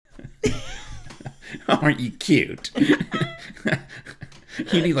Aren't you cute?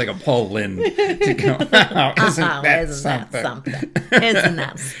 You need like a Paul Lynde to go, wow, isn't that something? Isn't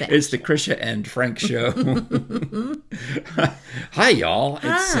that special? It's the Krisha and Frank show. Hi, y'all.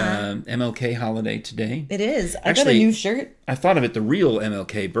 It's MLK holiday today. It is. I got Actually, a new shirt. I thought of it, the real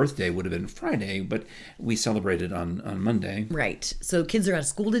MLK birthday would have been Friday, but we celebrated on Monday. Right. So kids are out of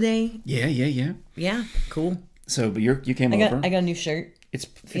school today. Yeah. Yeah. Cool. So, but you came over. I got a new shirt. It's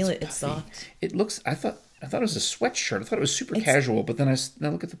It's puffy. soft. It looks. I thought it was a sweatshirt. I thought it was super casual, but then I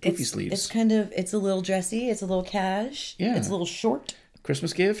look at the poofy sleeves. It's kind of, it's a little dressy. It's a little cash. Yeah. It's a little short.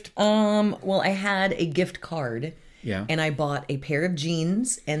 Christmas gift. Well, I had a gift card. Yeah. And I bought a pair of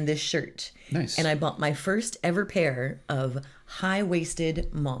jeans and this shirt. Nice. And I bought my first ever pair of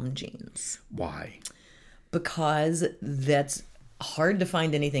high-waisted mom jeans. Why? Because that's hard to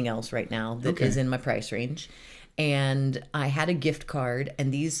find anything else right now that is in my price range. And I had a gift card,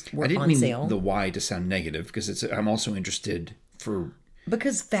 and these were I didn't on mean sale. the why to sound negative because I'm also interested for.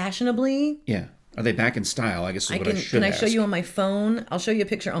 Because fashionably, Yeah. Are they back in style? I guess is what I should can I ask. show you on my phone? I'll show you a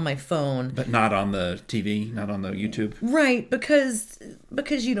picture on my phone. But not on the TV, not on the YouTube. Right, because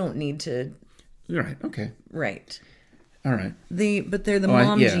you don't need to. You're right. Okay. Right. All right. But they're the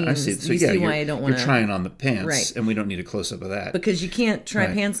mom jeans. I see. So you yeah, see why I don't want You're trying on the pants, Right. and we don't need a close up of that. Because you can't try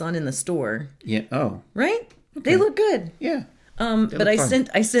Right. pants on in the store, Yeah. Oh. right? They look good. Yeah. But look I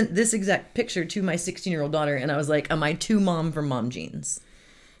fun. sent this exact picture to my 16-year-old daughter, and I was like, "Am I too mom for mom jeans?"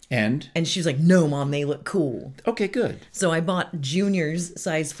 And And she's like, "No, mom, they look cool." okay, good. So I bought Junior's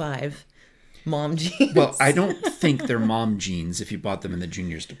size 5 mom jeans. Well, I don't think they're mom jeans if you bought them in the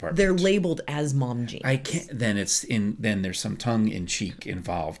juniors department. They're labeled as mom jeans. I can't. Then there's some tongue in cheek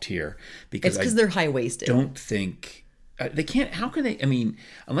involved here because It's because they're high waisted. don't think they can't. How can they? I mean,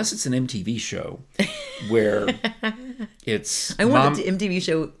 unless it's an MTV show where it's I want an MTV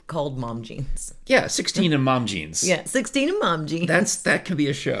show called Mom Jeans. 16 and mom jeans. Yeah, 16 and mom jeans. That could be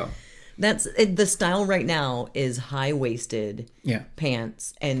a show. That's the style right now is high waisted Yeah.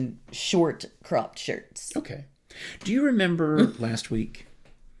 pants and short cropped shirts. Okay. Do you remember last week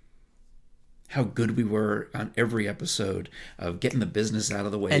how good we were on every episode of getting the business out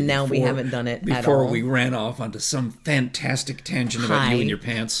of the way? And now we haven't done it at before all. we ran off onto some fantastic tangent about you and your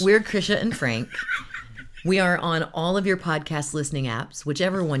pants. We're Krisha and Frank. We are on all of your podcast listening apps,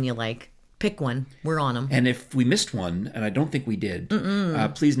 whichever one you like. Pick one. We're on them. And if we missed one, and I don't think we did,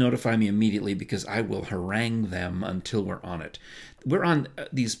 please notify me immediately because I will harangue them until we're on it. We're on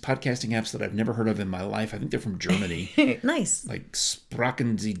these podcasting apps that I've never heard of in my life. I think they're from Germany. Nice. Like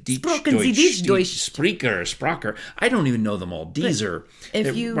Sprachen Sie Deutsch, Spreaker. I don't even know them all. Deezer.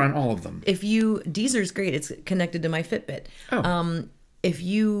 We're on all of them. Deezer's great. It's connected to my Fitbit. Oh. If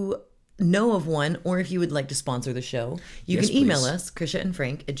you know of one, or if you would like to sponsor the show, you Yes, can email please. us,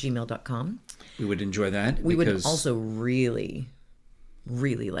 krishaandfrank@gmail.com. We would enjoy that. We would because also really,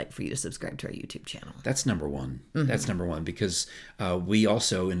 really like for you to subscribe to our YouTube channel. That's number one. Mm-hmm. That's number one because we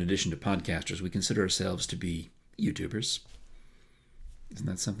also, in addition to podcasters, we consider ourselves to be YouTubers. Isn't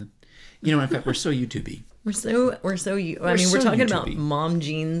that something? You know, in fact, we're so YouTube-y. We're so we're so talking about YouTube-y. mom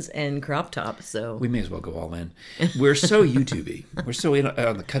jeans and crop tops, so We may as well go all in. We're so YouTube-y. We're so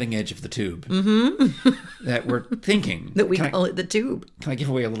on the cutting edge of the tube that we're thinking. that we Can call it the tube. I give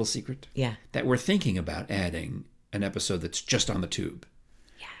away a little secret? Yeah. That we're thinking about adding an episode that's just on the tube.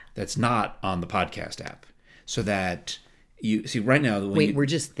 Yeah. That's not on the podcast app. So that you see right now. Wait, we're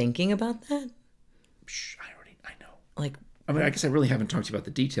just thinking about that? I know. Like, I mean, I guess I really haven't talked about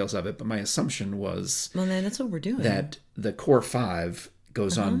the details of it, but my assumption was well, then that's what we're doing. that the Core 5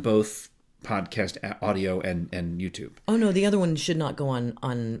 goes Uh-huh. on both podcast audio and YouTube. Oh no, the other one should not go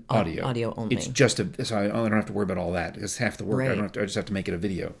on audio only. It's just so I don't have to worry about all that. It's half the work. Right. I just have to make it a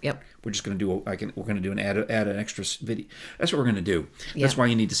video. Yep. We're just going to do. We're going to do add an extra video. That's what we're going to do. That's why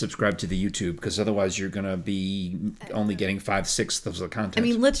you need to subscribe to the YouTube because otherwise you're going to be only getting 5/6 of the content. I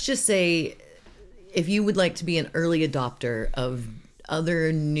mean, let's just say if you would like to be an early adopter of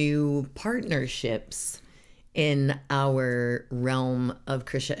other new partnerships in our realm of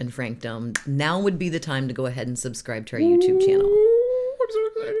Krisha and Frankdom, now would be the time to go ahead and subscribe to our YouTube channel. I'm so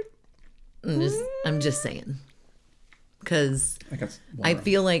excited. I'm just saying. Because I got I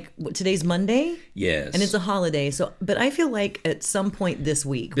feel like today's Monday, yes, and it's a holiday. But I feel like at some point this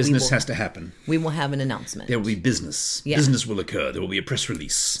week, business has to happen. we will have an announcement. There will be business. Yeah. Business will occur. There will be a press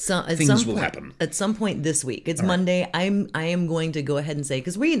release. So at Things some will point, happen. At some point this week. It's Monday. I am going to go ahead and say,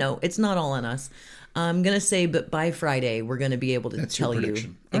 because it's not all on us. I'm going to say, but by Friday, we're going to be able to That's your tell you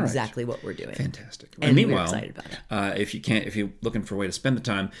prediction. All right. exactly what we're doing. Fantastic. And we're meanwhile, excited about it. if you're looking for a way to spend the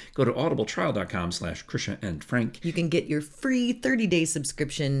time, go to audibletrial.com/Krisha and Frank. You can get your free 30-day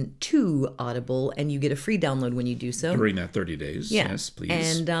subscription to Audible, and you get a free download when you do so. During that 30 days. Yeah. Yes, please.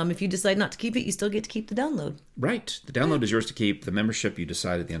 And if you decide not to keep it, you still get to keep the download. Right. The download is yours to keep. The membership you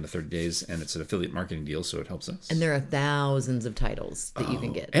decide at the end of 30 days, and it's an affiliate marketing deal, so it helps us. And there are thousands of titles that you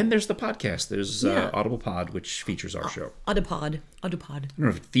can get. And there's the podcast. There's Audible Pod, which features our show. Audipod. I don't know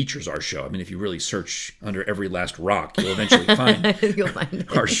if it features our show. I mean, if you really search under every last rock, you'll eventually find You'll find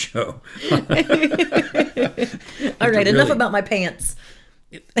it. our show. All right, enough about my pants.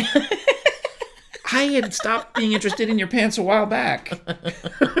 I had stopped being interested in your pants a while back.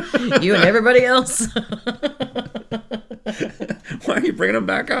 You and everybody else. Why are you bringing them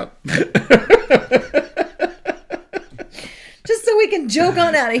back up? Just so we can joke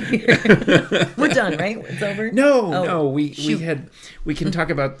on out of here. We're done, right? It's over? No. We can talk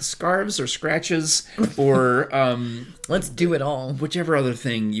about scarves or scratches or let's do it all. whichever other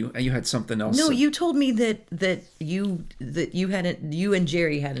thing you had something else. No, you told me that you and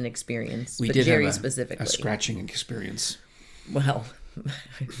Jerry had an experience. We but did Jerry have specifically. a scratching we Well,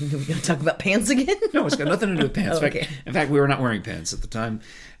 we gonna talk about pants again? No, it's got nothing to do with pants. Oh, okay. In fact, we were not wearing pants at the time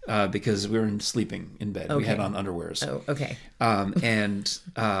because we were sleeping in bed. We had on underwears. Oh, okay. Or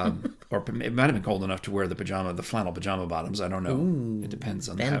it might have been cold enough to wear the flannel pajama bottoms. I don't know. It depends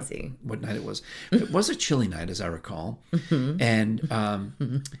on what night it was. It was a chilly night, as I recall. And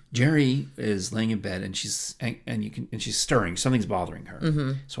Jerry is laying in bed, and she's stirring. Something's bothering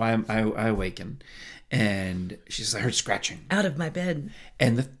her. So I awaken, and she says, "I heard scratching Out of my bed."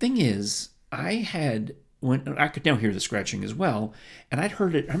 And the thing is, I could now hear the scratching as well, and I'd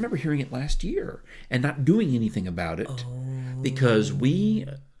heard it. I remember hearing it last year and not doing anything about it because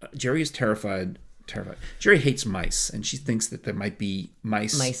Jerry is terrified. Jerry hates mice, and she thinks that there might be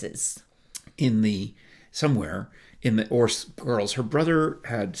mices somewhere or squirrels. Her brother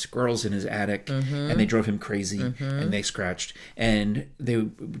had squirrels in his attic, and they drove him crazy, and they scratched. And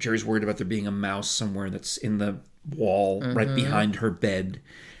Jerry's worried about there being a mouse somewhere that's in the wall right behind her bed.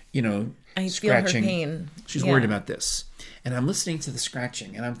 I scratching. feel her pain. She's worried about this. And I'm listening to the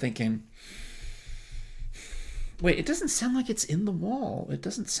scratching, and I'm thinking, wait, it doesn't sound like it's in the wall. It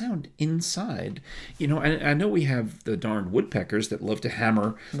doesn't sound inside. I know we have the darned woodpeckers that love to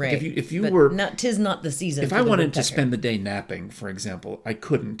hammer. Right. Like if you but were... tis not the season. If I wanted to spend the day napping, for example, I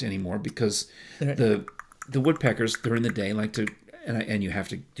couldn't anymore because the woodpeckers during the day like to... And you have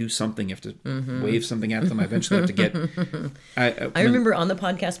to do something. You have to wave something at them. I eventually have to get... I remember on the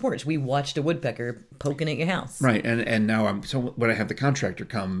podcast porch, we watched a woodpecker poking at your house. Right, and now so when I have the contractor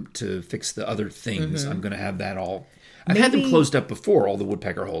come to fix the other things, I'm going to have that all... I've had them closed up before, all the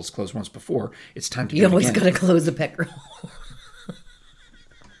woodpecker holes closed once before. It's time to do it again. You always got to close the pecker hole.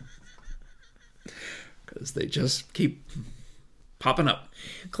 Because they just keep popping up.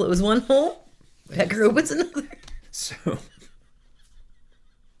 Close one hole, pecker opens another.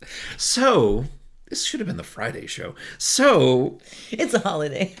 So, this should have been the Friday show. So... It's a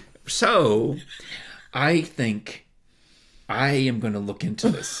holiday. So, I think I am going to look into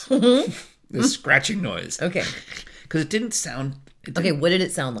this. This scratching noise. Okay. Because it didn't sound... Okay, what did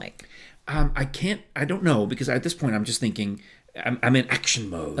it sound like? I don't know, because at this point I'm just thinking, I'm in action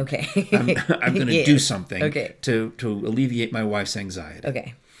mode. Okay. I'm going to do something okay. to alleviate my wife's anxiety.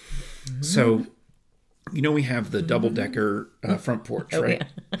 Okay. So... we have the double-decker front porch, right?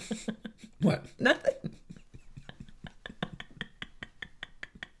 Yeah. What? Nothing.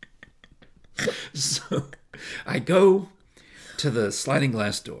 So I go to the sliding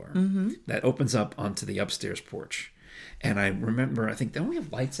glass door that opens up onto the upstairs porch. And I remember, I think, don't we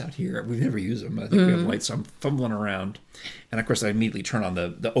have lights out here? We've never used them. I think we have lights. So I'm fumbling around. And of course, I immediately turn on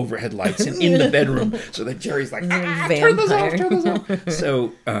the overhead lights in the bedroom so that Jerry's like, turn those off.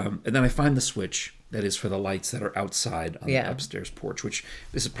 So, and then I find the switch that is for the lights that are outside on the upstairs porch, which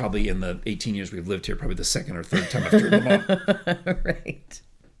this is probably in the 18 years we've lived here, probably the second or third time I've turned them on. Right.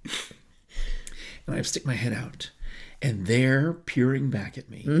 And I stick my head out. And they're peering back at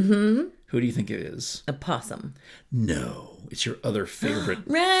me. Mm-hmm. Who do you think it is? A possum. No, it's your other favorite.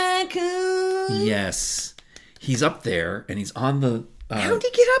 Raccoon. Yes. He's up there, and he's on the... How'd he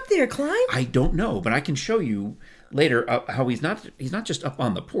get up there, Climb? I don't know, but I can show you later how he's not just up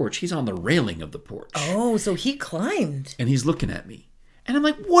on the porch, he's on the railing of the porch. Oh, so he climbed. And he's looking at me. And I'm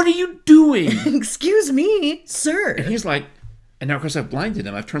like, what are you doing? Excuse me, sir. And he's like... And now, of course, I've blinded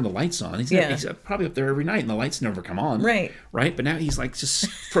him. I've turned the lights on. He's probably up there every night, and the lights never come on. Right. Right? But now he's like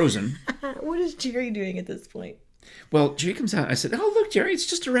just frozen. What is Jerry doing at this point? Well, Jerry comes out. I said, oh, look, Jerry, it's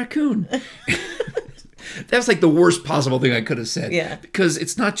just a raccoon. That's like the worst possible thing I could have said. Yeah. Because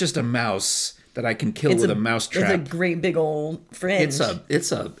it's not just a mouse that I can kill with a mouse It's a trap. great big old fringe.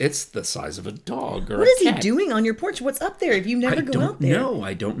 It's the size of a dog or What a is he cat. doing on your porch? What's up there if you never go out there?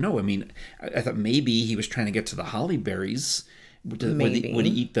 I don't know. I mean, I thought maybe he was trying to get to the holly berries. Would Maybe. he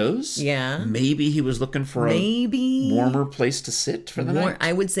eat those? Yeah. Maybe he was looking for Maybe a warmer place to sit for the night.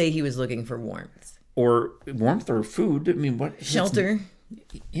 I would say he was looking for warmth. Or warmth or food. I mean, what? Shelter.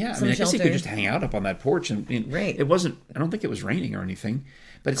 Yeah, I Some mean, I guess he could shelter. just hang out up on that porch. And Right. It wasn't, I don't think it was raining or anything,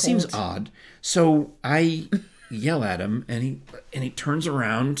 but it seems odd. So I yell at him, and he turns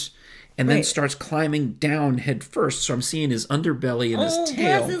around and then Right. starts climbing down head first. So I'm seeing his underbelly and his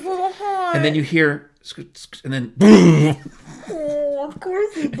tail. bless his little heart. And then you hear, and then boom, Oh, of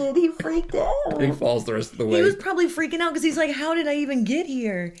course he did. He freaked out. he falls the rest of the way. He was probably freaking out because he's like, how did I even get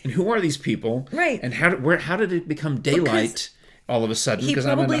here? And who are these people? Right. And how did it become daylight all of a sudden? He Because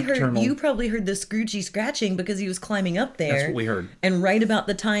I'm a probably nocturnal. heard, you probably heard the scroochy scratching because he was climbing up there. That's what we heard. And right about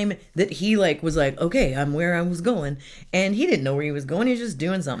the time that he was like, okay, I'm where I was going. And he didn't know where he was going. He was just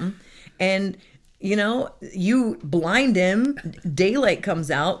doing something. And, you blind him. Daylight comes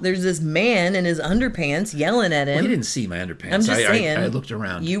out. There's this man in his underpants yelling at him. He didn't see my underpants. I'm just saying. I looked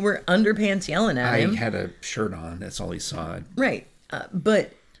around. You were underpants yelling at I him. had a shirt on. That's all he saw. Right.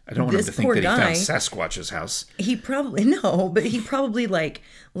 But I don't want him this to think poor that he guy, found Sasquatch's house. he probably like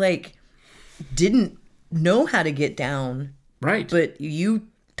didn't know how to get down, Right. but you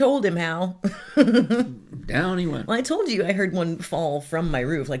told him how. Down he went. Well, I told you I heard one fall from my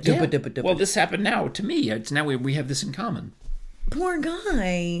roof, like Yeah. duppa. Well, this happened now to me. It's now we have this in common. Poor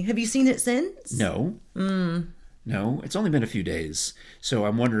guy. Have you seen it since? No. No, it's only been a few days. So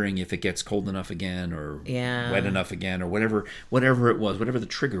I'm wondering if it gets cold enough again or Yeah. wet enough again or whatever it was, whatever the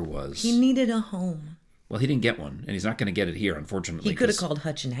trigger was. He needed a home. Well, he didn't get one, and he's not going to get it here, unfortunately. He could have 'cause called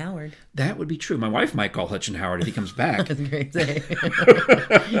Hutch and Howard. That would be true. My wife might call Hutch and Howard if he comes back. That's great.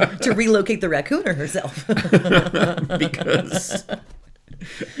 To relocate the raccooner herself. Because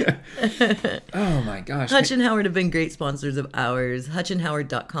oh my gosh. Hutch and Howard have been great sponsors of ours.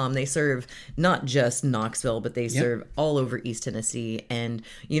 HutchandHoward.com. They serve not just Knoxville, but they serve all over East Tennessee and,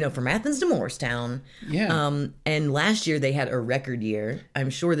 from Athens to Morristown. Yeah. And last year they had a record year. I'm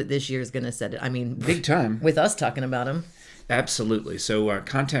sure that this year is going to set it. I mean, Big time. with us talking about them. Absolutely. So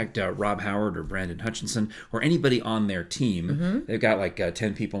contact Rob Howard or Brandon Hutchinson or anybody on their team. Mm-hmm. They've got like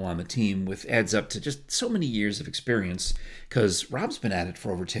 10 people on the team with adds up to just so many years of experience because Rob's been at it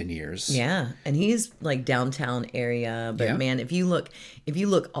for over 10 years. Yeah, and he's like downtown area, but Yeah. man, if you look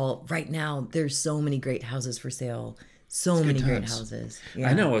all right now, there's so many great houses for sale. So many great times. houses.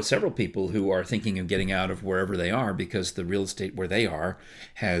 I know of several people who are thinking of getting out of wherever they are because the real estate where they are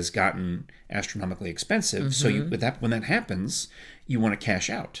has gotten astronomically expensive. So when that happens, you want to cash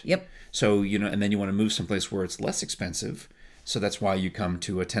out. Yep. So, and then you want to move someplace where it's less expensive. So that's why you come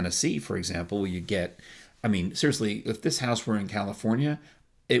to a Tennessee, for example, where you get, I mean, seriously, if this house were in California,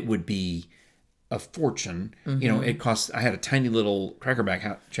 it would be a fortune. It costs, I had a tiny little crackerbox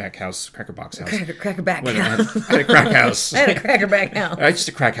house. Crackerback Whatever, house. I had a crack house. I had a crackerback house. Just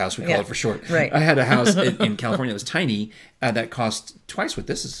a crack house, we call it for short. Right. I had a house in California that was tiny that cost twice what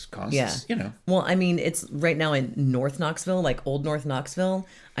this costs. Yeah. Well, I mean, it's right now in North Knoxville, like Old North Knoxville.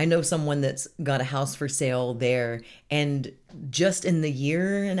 I know someone that's got a house for sale there, and just in the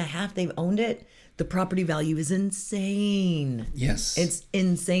year and a half they've owned it, the property value is insane. Yes. It's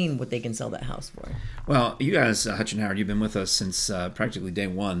insane what they can sell that house for. Well, you guys, Hutch and Howard, you've been with us since practically day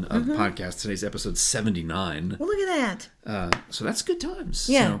one of the podcast. Today's episode 79. Well, look at that. So that's good times.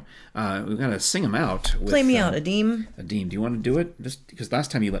 Yeah. So we've got to sing them out. Play me out, Adeem. Adeem, do you want to do it? Just because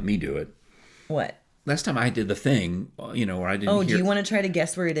last time you let me do it. What? Last time I did the thing, where I didn't Oh, hear... do you want to try to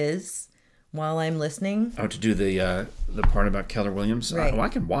guess where it is while I'm listening? Oh, to do the part about Keller Williams? Right. I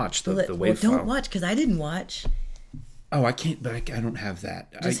can watch the wave Well, file. don't watch, because I didn't watch. Oh, I can't, but I don't have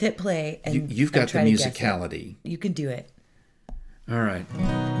that. Just hit play and You've got the try to guess it. musicality. You can do it. All right.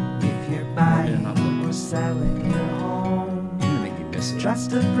 If you're buying or selling your home, You're gonna make me miss it.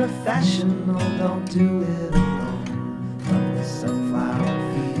 trust a professional, don't do it alone. From the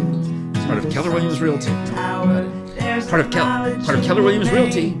sunflower fields to Part of the Keller Williams Realty. tower, there's Part of Keller Williams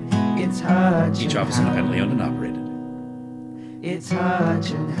Realty. It's Hutch Each and office Howard. independently owned and operated. It's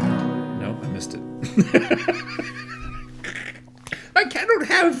Hutch and Howard. No, I missed it. I don't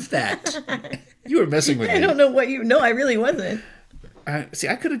have that. You were messing with me. I don't know what you... No, I really wasn't. See,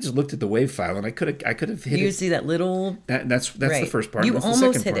 I could have just looked at the wave file and I could have hit You it. see that little... That's right. the first part. You What's the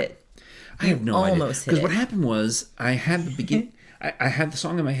almost second hit part? it. I have no idea. almost hit Because what it. happened was I had the begin. I had the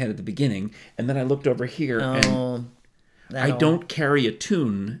song in my head at the beginning, and then I looked over here, and Oh, I that'll- don't carry a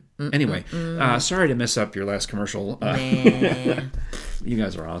tune. Anyway, sorry to mess up your last commercial. Nah. You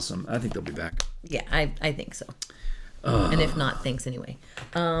guys are awesome. I think they'll be back. Yeah, I think so. And if not, thanks anyway.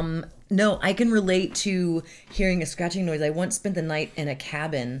 No, I can relate to hearing a scratching noise. I once spent the night in a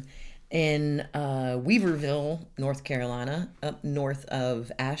cabin in Weaverville, North Carolina, up north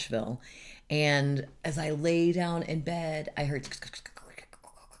of Asheville. And as I lay down in bed, I heard...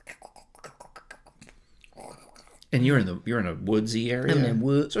 And you're in a woodsy area. I'm in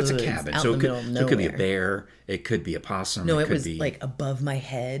woods, so it's a cabin. out So in it the could, middle of so it could be a nowhere. bear. It could be a possum. No, it could was be, like above my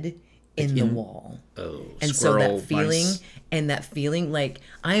head in the wall. Oh, And squirrel, so that mice. feeling, like,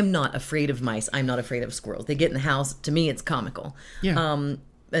 I am not afraid of mice. I'm not afraid of squirrels. They get in the house. To me, it's comical. Yeah.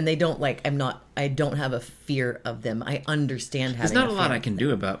 And they don't I don't have a fear of them. I understand having There's not a lot fear. I can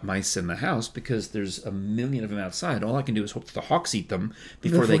do about mice in the house because there's a million of them outside. All I can do is hope that the hawks eat them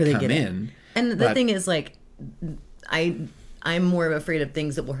before they come get in. And the But- thing is, like, I'm more afraid of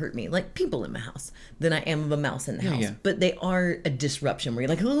things that will hurt me, like people in my house, than I am of a mouse in the house. yeah. But they are a disruption where you're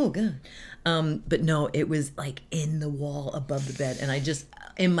like, oh, God. But no, it was like in the wall above the bed. And I just,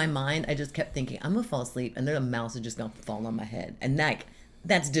 in my mind, I just kept thinking, I'm going to fall asleep and then a mouse is just going to fall on my head. And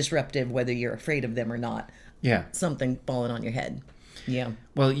that's disruptive whether you're afraid of them or not. Yeah. Something falling on your head. Yeah.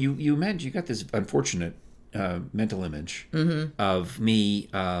 Well, you imagine you got this unfortunate mental image of me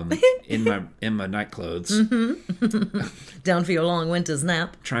in my night clothes Down for your long winter's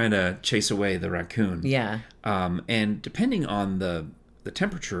nap. trying to chase away the raccoon. Yeah. And depending on the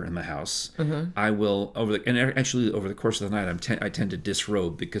temperature in the house, I will over the course of the night I tend to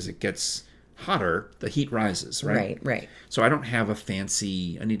disrobe because it gets hotter, the heat rises, right? Right. So I don't have a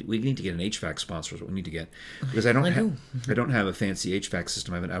fancy. We need to get an HVAC sponsor. Is what we need to get because I don't have a fancy HVAC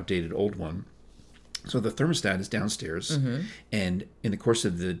system. I have an outdated old one. So the thermostat is downstairs, and in the course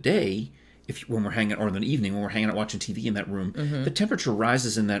of the day, when we're hanging, or in the evening when we're hanging out watching TV in that room, the temperature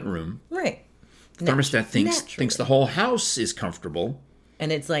rises in that room. Right. The thermostat thinks Naturally. the whole house is comfortable.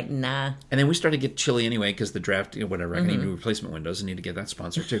 And it's like, nah. And then we start to get chilly anyway because the draft, whatever. I need new replacement windows. I need to get that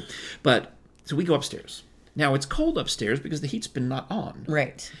sponsor too. But so we go upstairs. Now it's cold upstairs because the heat's been not on.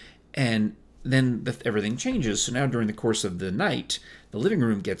 Right. And then everything changes. So now during the course of the night, the living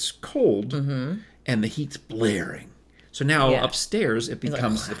room gets cold and the heat's blaring. So now upstairs it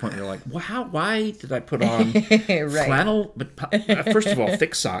becomes to the point where you're like, well, why did I put on flannel? But first of all,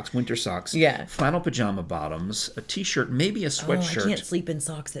 thick socks, winter socks, flannel pajama bottoms, a t-shirt, maybe a sweatshirt. I can't sleep in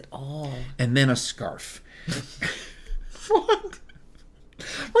socks at all. And then a scarf. What?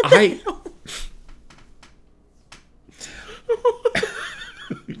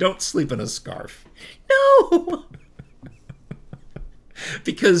 Don't sleep in a scarf. No.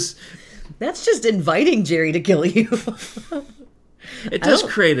 Because That's just inviting Jerry to kill you. it does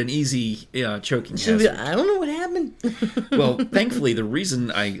create an easy choking hazard. I don't know what happened. Well, thankfully, the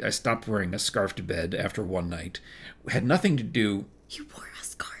reason I stopped wearing a scarf to bed after one night had nothing to do. You wore a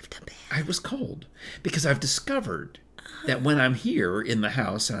scarf to bed. I was cold because I've discovered that when I'm here in the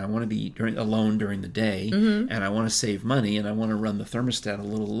house and I want to be alone during the day and I want to save money and I want to run the thermostat a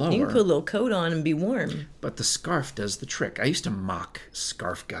little lower. You can put a little coat on and be warm. But the scarf does the trick. I used to mock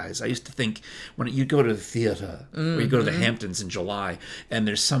scarf guys. I used to think when you go to the theater or you go to the Hamptons in July and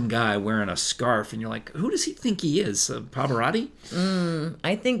there's some guy wearing a scarf and you're like, who does he think he is? Pavarotti?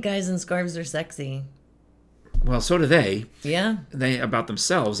 I think guys in scarves are sexy. Well, so do they. Yeah. They about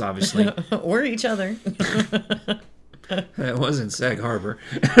themselves, obviously. Or each other. That was in Sag Harbor.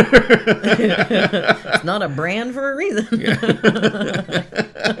 It's not a brand for a reason.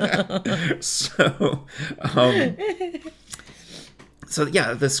 So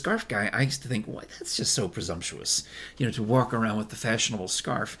yeah, the scarf guy, I used to think, well, that's just so presumptuous, to walk around with the fashionable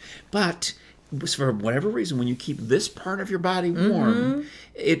scarf. But for whatever reason, when you keep this part of your body warm,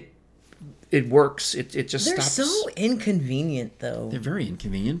 it works. It just They're stops. so inconvenient, though. They're very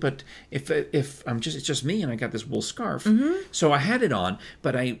inconvenient, but if it's just me and I got this wool scarf, so I had it on,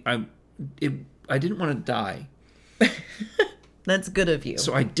 but I didn't want to die, That's good of you.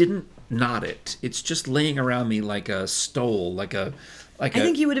 so I didn't knot it. It's just laying around me like a stole, I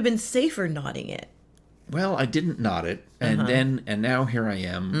think you would have been safer knotting it. Well, I didn't knot it, and now here I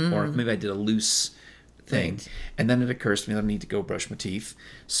am, or maybe I did a loose thing, and then it occurs to me that I need to go brush my teeth.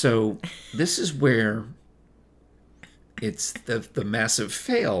 So this is where it's the massive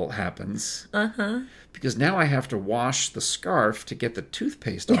fail happens. Because now I have to wash the scarf to get the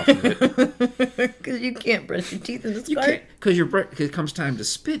toothpaste off of it. Because you can't brush your teeth in the You scarf. can't, because it comes time to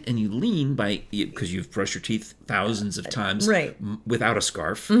spit, and you lean because you've brushed your teeth thousands of times without a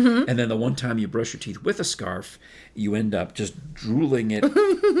scarf, and then the one time you brush your teeth with a scarf, you end up just drooling it,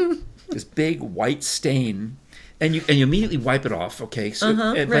 this big white stain And you immediately wipe it off. Okay, so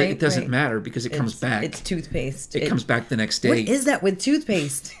but right, it doesn't right. matter because it comes back. It's toothpaste. It comes back the next day. What is that with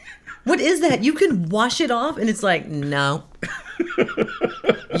toothpaste? What is that? You can wash it off, and it's like, no.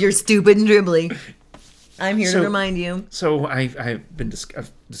 You're stupid and dribbly. I'm here to remind you. So I've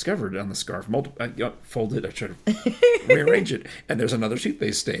discovered on the scarf, fold it, I try to rearrange it, and there's another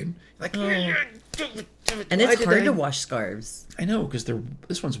toothpaste stain. Like, and it's hard to wash scarves. I know, because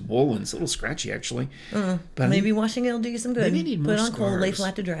this one's wool and it's a little scratchy actually. But Maybe washing it'll do you some good. Maybe I need more Put it on cold, lay scarves.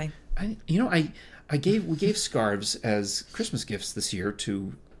 flat to dry. We gave scarves as Christmas gifts this year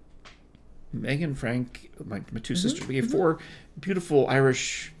to Megan, Frank, my two sisters. We gave 4 beautiful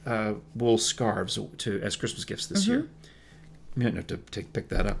Irish wool scarves as Christmas gifts this year. You might have to pick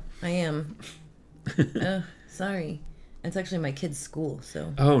that up. I am. Sorry. It's actually my kid's school,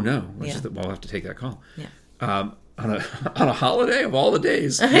 so. Oh no! We'll have to take that call. Yeah. On a holiday of all the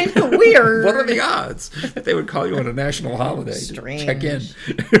days. I know, weird. What are the odds that they would call you on a national holiday? Strange. Check in.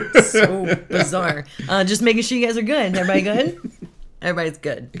 So bizarre. Just making sure you guys are good. Everybody good? Everybody's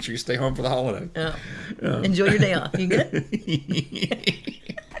good. Make sure you stay home for the holiday. Enjoy your day off. You good?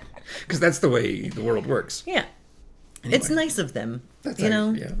 Because that's the way the world works. Yeah. Anyway. It's nice of them. That's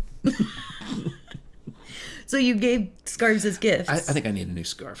Yeah. So you gave scarves as gifts. I think I need a new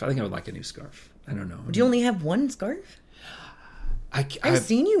scarf. I think I would like a new scarf. I don't know. Do you only have one scarf? I've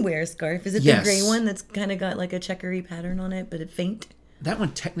seen you wear a scarf. Is it Yes. the gray one that's kind of got like a checkery pattern on it, but it's faint? That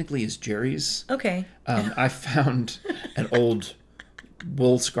one technically is Jerry's. Okay. I found an old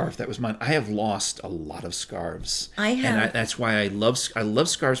wool scarf that was mine. I have lost a lot of scarves. That's why I love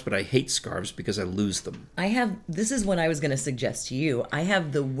scarves, but I hate scarves because I lose them. This is what I was going to suggest to you. I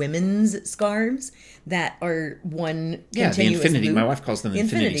have the women's scarves that are one continuous the infinity. loop. My wife calls them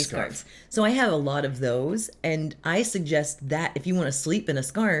infinity scarves. So I have a lot of those, and I suggest that if you want to sleep in a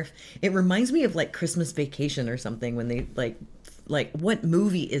scarf, it reminds me of like Christmas Vacation or something when they like what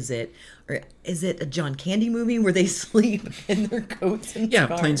movie is it? Or is it a John Candy movie where they sleep in their coats and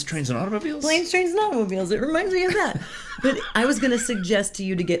scarves? Planes, Trains, and Automobiles. Planes, Trains, and Automobiles. It reminds me of that. But I was going to suggest to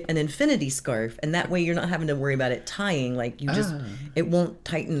you to get an infinity scarf, and that way you're not having to worry about it tying. Like it won't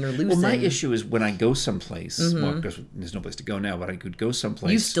tighten or loosen. Well, my issue is when I go someplace. Well, because there's no place to go now, but I could go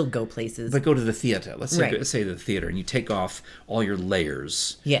someplace. You still go places. But go to the theater. Let's say the theater, and you take off all your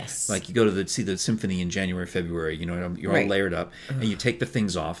layers. Yes. Like you go to see the symphony in January, February. You're all layered up, and you take the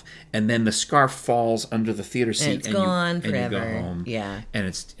things off, and then the scarf falls under the theater seat, and it's gone forever. And you go home. Yeah. And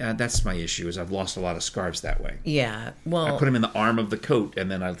it's that's my issue is I've lost a lot of scarves that way. Yeah. Well, I put them in the arm of the coat,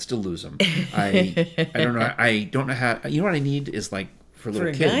 and then I still lose them. I don't know. I don't know how. You know what I need is like for little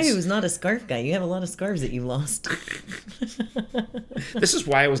a kids. guy who's not a scarf guy, you have a lot of scarves that you lost. This is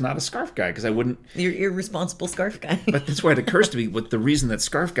why I was not a scarf guy, because I wouldn't. You're irresponsible scarf guy. But that's why it occurs to me. What the reason that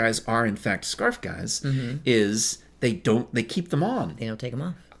scarf guys are in fact scarf guys is they keep them on. They don't take them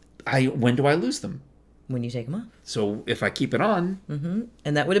off. When do I lose them? When you take them off. So if I keep it on,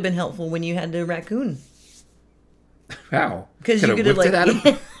 And that would have been helpful when you had the raccoon. how? Because you could have whipped it at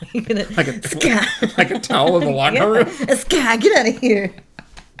him like a towel in the locker room. Ska, get out of here.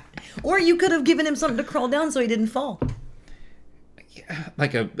 Or you could have given him something to crawl down so he didn't fall.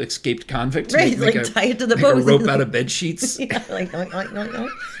 Like a escaped convict. Right, tie it to the make post. a rope out of bed sheets. Yeah, like, oink, oink, oink, oink.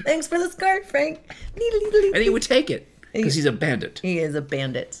 Thanks for the scarf, Frank. And he would take it because he's a bandit. He is a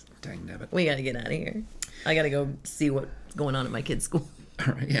bandit. Dang nabbit. We got to get out of here. I got to go see what's going on at my kid's school.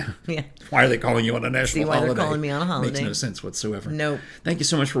 All right, yeah. Yeah. Why are they calling you on a national why they're holiday? calling me on a holiday. Makes no sense whatsoever. Nope. Thank you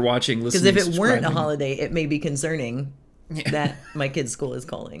so much for watching, Because listening, if it weren't a subscribing. holiday, it may be concerning that my kid's school is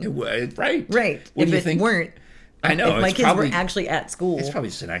calling. Right. Right. What if do you it think? weren't, I know. if my it's kids probably, were actually at school. It's probably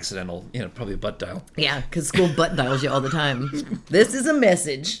just an accidental, probably a butt dial. Yeah, because school butt dials you all the time. This is a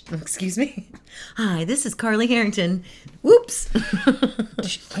message. Excuse me. Hi, this is Carly Harrington. Whoops.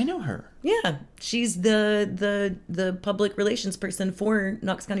 I know her. Yeah, she's the public relations person for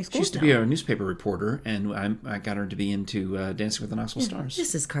Knox County She Schools used to now. be a newspaper reporter, and I got her to be into Dancing with the Knoxville Stars.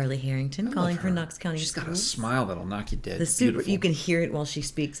 This is Carly Harrington calling for Knox County She's got a Schools. smile that'll knock you dead. The super, Beautiful. you can hear it while she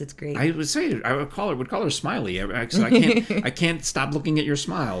speaks. It's great. I would call her Smiley. I can't stop looking at your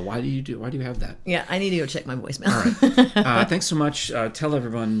smile. Why do you have that? Yeah, I need to go check my voicemail. Thanks so much. Tell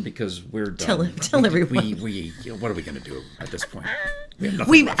everyone because we're done. Tell everyone. What are we going to do at this point? We have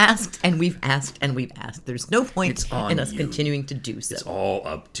nothing We've left. asked and we've asked and we've asked. There's no point It's on in us you. continuing to do so. It's all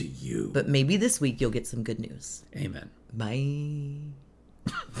up to you. But maybe this week you'll get some good news. Amen. Bye.